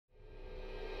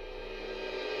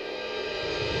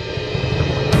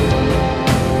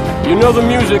know the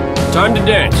music. Time to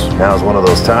dance. Now's one of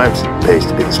those times. Pays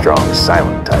to be the strongest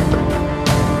silent type.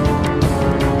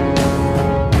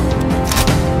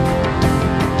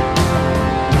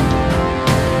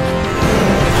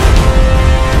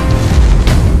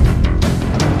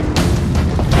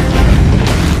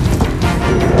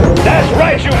 That's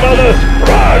right, you mothers!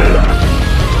 Run!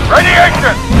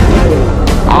 Radiation!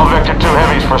 All Vector 2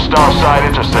 heavies for Starside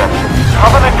intercept.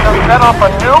 Covenant can set off a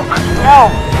nuke?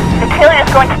 No. The carrier's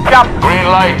going to jump. Green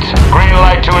light. Green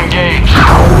light to engage.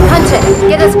 Hunt it.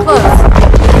 Get us close.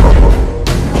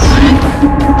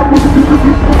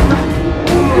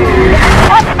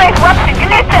 One space rupture.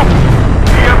 Ignition!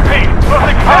 EMP!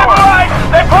 Losing power! Right!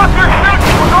 They both are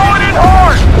shooting! We're going in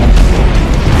hard!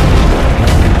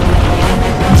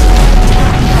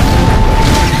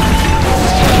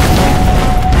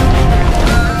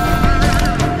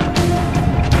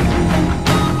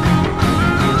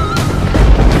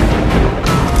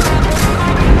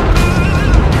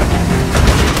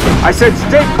 I said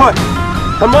stay put.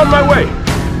 I'm on my way.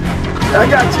 I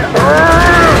got you.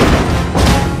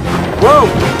 Whoa!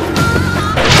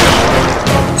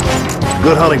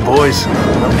 Good hunting, boys.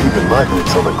 I'm keeping my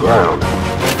boots on the ground.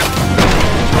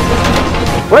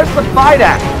 Where's the fight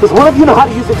at? Does one of you know how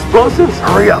to use explosives?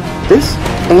 Hurry up. This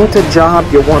ain't a job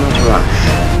you want to rush.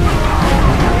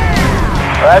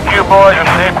 Glad you boys are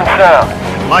safe and sound.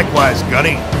 Likewise,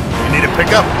 Gunny. You need a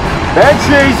pickup?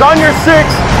 Banshees, on your six!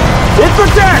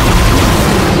 Infradeck!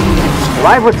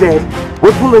 Live or dead,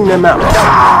 we're pulling them out.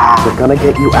 They're gonna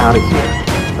get you out of here.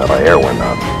 Now my air went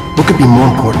up. What could be more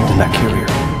important than that carrier?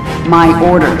 My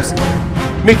orders.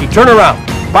 Mickey, turn around.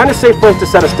 Find a safe place to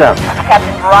set us down.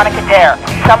 Captain Veronica Dare.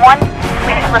 Someone,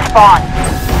 please respond.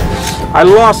 I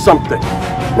lost something.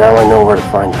 Now I know where to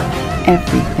find her.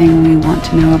 Everything we want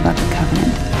to know about the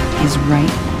Covenant is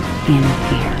right in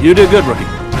here. You did good, rookie.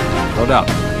 No doubt.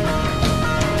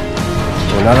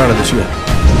 We're not out of this yet.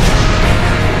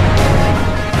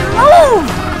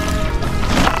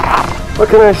 What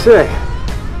can I say?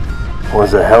 It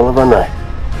was a hell of a night.